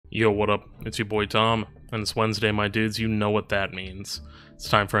Yo, what up? It's your boy Tom, and it's Wednesday, my dudes. You know what that means. It's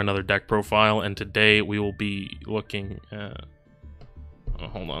time for another deck profile, and today we will be looking at... Oh,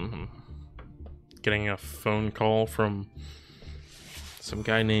 hold on. I'm getting a phone call from some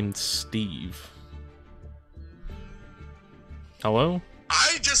guy named Steve. Hello?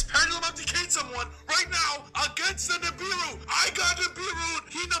 I just Pendulum abdicate someone right now against the Nibiru. I got Nibiru'd.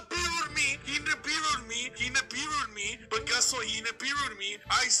 He Nibiru'd me. But guess what? He Nibiru'd me.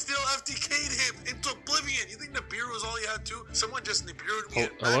 I still FTK'd him into oblivion. You think Nibiru is all he had to? Someone just Nibiru'd me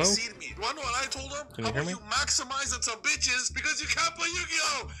and maxed me. You wanna know what I told him? Can you hear me? You maximize on some bitches because you can't play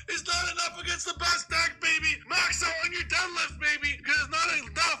Yu-Gi-Oh! It's not enough against the best deck, baby. Max out on your deadlift, baby. Because it's not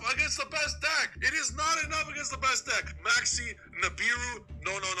enough against the best deck. It is not enough against the best deck. Maxi, Nibiru,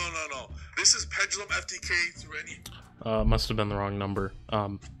 no. This is Pendulum FTK through any... Must have been the wrong number.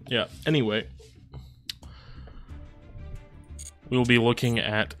 Yeah, anyway. We will be looking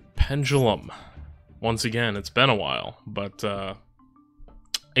at Pendulum. Once again, it's been a while, but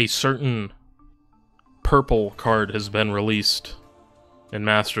a certain purple card has been released in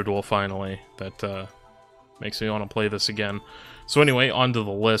Master Duel finally that makes me want to play this again. So anyway, onto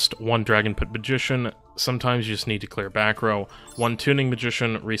the list. 1 Dragon Pit Magician. Sometimes you just need to clear back row. 1 Tuning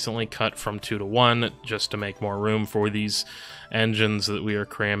Magician, recently cut from 2 to 1, just to make more room for these engines that we are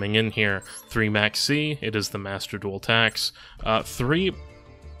cramming in here. 3 Max C, it is the Master Duel tax. 3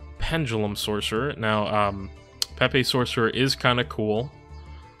 Pendulum Sorcerer. Now, Pepe Sorcerer is kind of cool,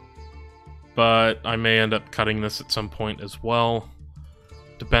 but I may end up cutting this at some point as well.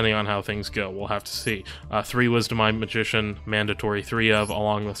 Depending on how things go, we'll have to see. 3 Wisdom Eye Magician, mandatory 3 of,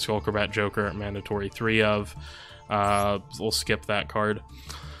 along with Skullcrabat Joker, mandatory 3 of. We'll skip that card.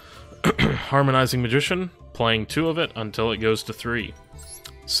 Harmonizing Magician, playing 2 of it until it goes to 3.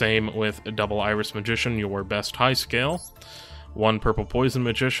 Same with Double Iris Magician, your best high scale. 1 Purple Poison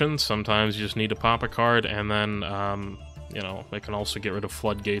Magician, sometimes you just need to pop a card, and then, you know, it can also get rid of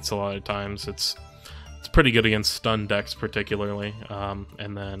Floodgates a lot of times. It's pretty good against stun decks, particularly,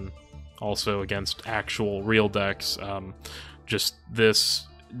 and then also against actual real decks. This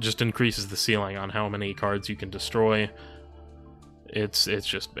just increases the ceiling on how many cards you can destroy. It's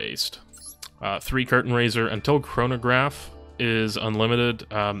just based. 3 Curtain Raiser until Chronograph is unlimited.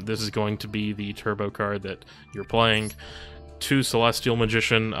 This is going to be the turbo card that you're playing. 2 Celestial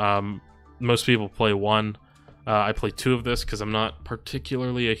Magician. Most people play 1. I play 2 of this because I'm not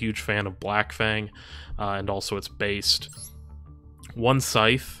particularly a huge fan of Black Fang, and also it's based. 1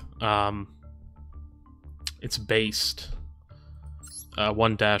 Scythe, it's based.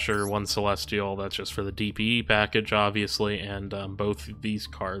 1 Dasher, 1 Celestial, that's just for the DPE package, obviously, and both of these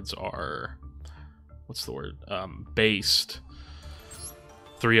cards are, what's the word, based.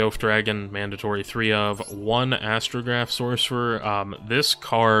 3 Oath Dragon, mandatory 3 of. 1 Astrograph Sorcerer. This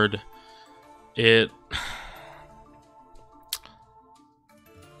card, it...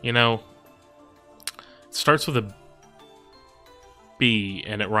 You know, it starts with a B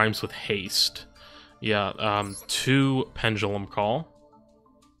and it rhymes with haste. Yeah, 2 Pendulum Call.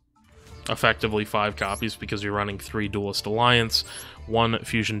 Effectively 5 copies because you're running 3 Duelist Alliance. 1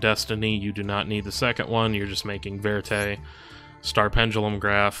 Fusion Destiny, you do not need the second one, you're just making Verte. Star Pendulum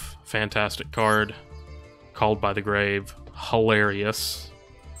Graph, fantastic card. Called by the Grave, hilarious.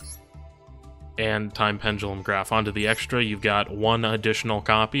 And Time Pendulum Graph. Onto the extra, you've got 1 additional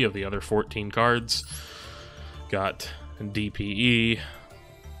copy of the other 14 cards. Got DPE.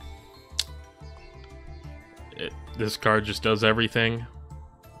 This card just does everything.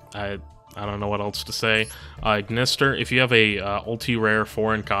 I don't know what else to say. Ignister, if you have a ulti-rare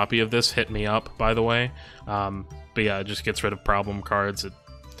foreign copy of this, hit me up, by the way. But yeah, it just gets rid of problem cards.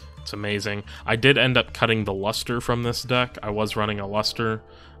 It's amazing. I did end up cutting the Luster from this deck. I was running a Luster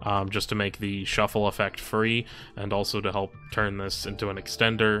just to make the shuffle effect free and also to help turn this into an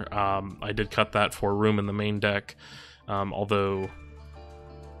extender. I did cut that for room in the main deck, although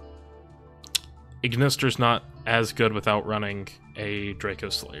Ignister's not as good without running a Draco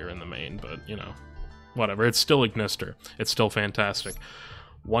Slayer in the main, but, you know, whatever. It's still Ignister. It's still fantastic.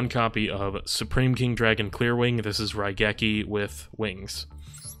 1 copy of Supreme King Dragon Clearwing. This is Raigeki with wings.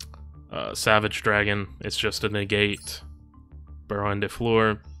 Savage Dragon, it's just a negate. Baron de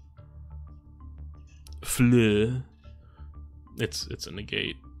Fleur. Fleur. It's a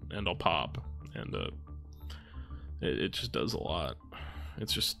negate, and I'll pop. And it just does a lot.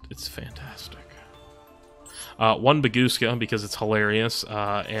 It's fantastic. 1 Baguska, because it's hilarious,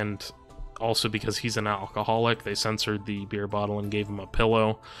 and also because he's an alcoholic. They censored the beer bottle and gave him a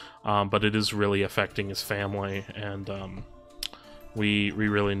pillow, but it is really affecting his family, and we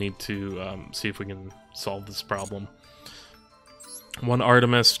really need to see if we can solve this problem. 1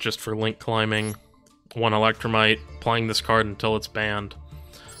 Artemis, just for link climbing. 1 Electromite, playing this card until it's banned.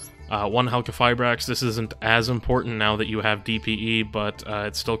 1 Halqifibrax, this isn't as important now that you have DPE, but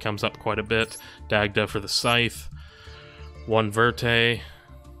it still comes up quite a bit. Dagda for the Scythe. 1 Verte.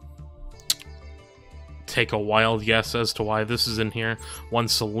 Take a wild guess as to why this is in here. 1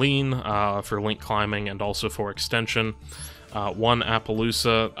 Selene for link climbing and also for extension. 1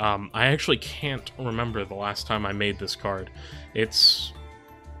 Appaloosa. I actually can't remember the last time I made this card. It's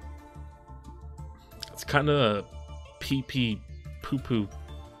kind of pee-pee, poo-poo,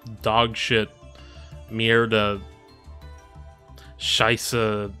 dog shit, Mierda,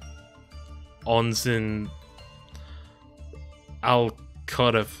 Scheisse, Onsen,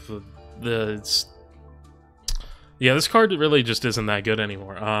 Al-Kodaf. Yeah, this card really just isn't that good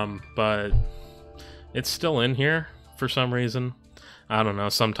anymore. But it's still in here for some reason. I don't know,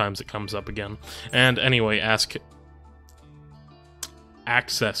 sometimes it comes up again. And anyway,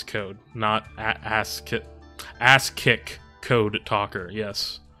 access code, not ass kick code talker.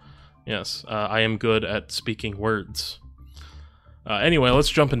 Yes. I am good at speaking words. Anyway, let's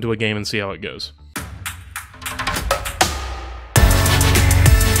jump into a game and see how it goes.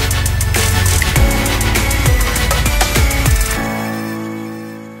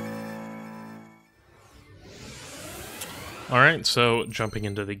 Alright, so jumping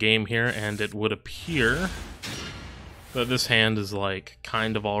into the game here, and it would appear that this hand is, like,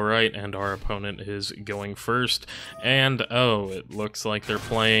 kind of alright, and our opponent is going first. And, oh, it looks like they're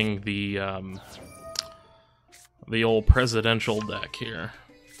playing the old presidential deck here.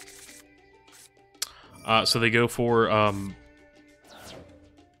 So they go for,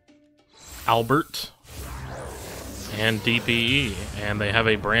 Albert and DPE, and they have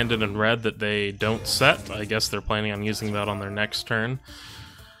a Brandon in red that they don't set. I guess they're planning on using that on their next turn.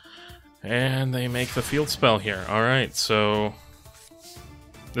 And they make the field spell here. Alright, so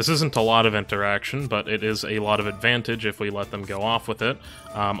this isn't a lot of interaction, but it is a lot of advantage if we let them go off with it.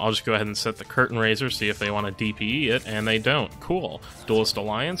 I'll just go ahead and set the Curtain Raiser, see if they want to DPE it, and they don't. Cool. Duelist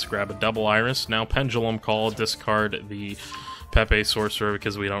Alliance, grab a double Iris. Now Pendulum Call, discard the Pepe Sorcerer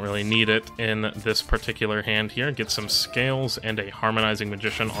because we don't really need it in this particular hand here. Get some Scales and a Harmonizing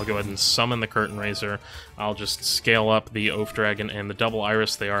Magician. I'll go ahead and summon the Curtain Raiser. I'll just scale up the Oath Dragon and the Double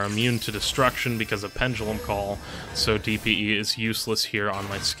Iris. They are immune to destruction because of Pendulum Call, so DPE is useless here on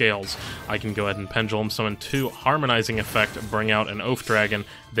my Scales. I can go ahead and Pendulum Summon 2 Harmonizing Effect, bring out an Oath Dragon.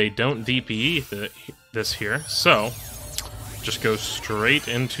 They don't DPE this here, so just go straight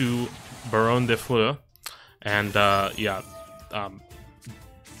into Baron de Fleur, and yeah,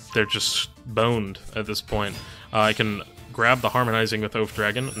 they're just boned at this point. I can grab the Harmonizing with Oath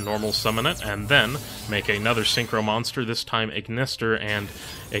Dragon, normal summon it, and then make another Synchro Monster, this time Ignister, and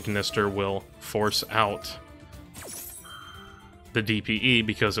Ignister will force out the DPE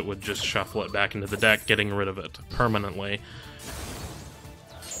because it would just shuffle it back into the deck, getting rid of it permanently.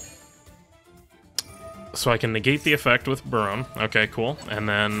 So I can negate the effect with Baron. Okay, cool. And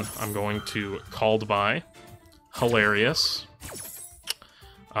then I'm going to Called By. Hilarious.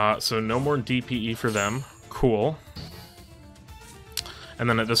 So no more DPE for them. Cool. And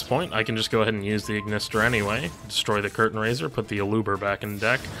then at this point, I can just go ahead and use the Ignister anyway. Destroy the Curtain Raiser, put the Aluber back in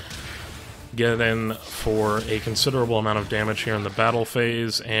deck. Get in for a considerable amount of damage here in the battle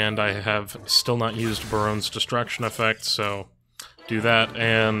phase, and I have still not used Baron's Destruction effect, so do that,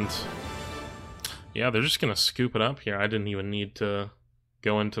 and yeah, they're just gonna scoop it up here. I didn't even need to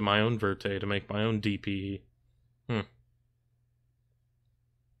go into my own Verte to make my own DPE.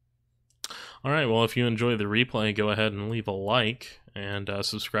 Alright, well, if you enjoy the replay, go ahead and leave a like, and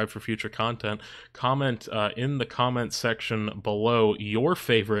subscribe for future content. Comment in the comment section below your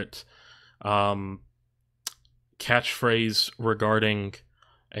favorite catchphrase regarding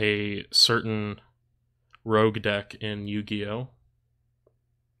a certain rogue deck in Yu-Gi-Oh!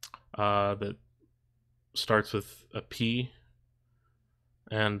 That starts with a P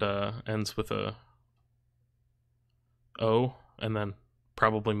and ends with a O, and then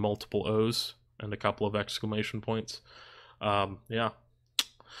probably multiple O's and a couple of exclamation points. Yeah.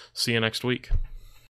 See you next week.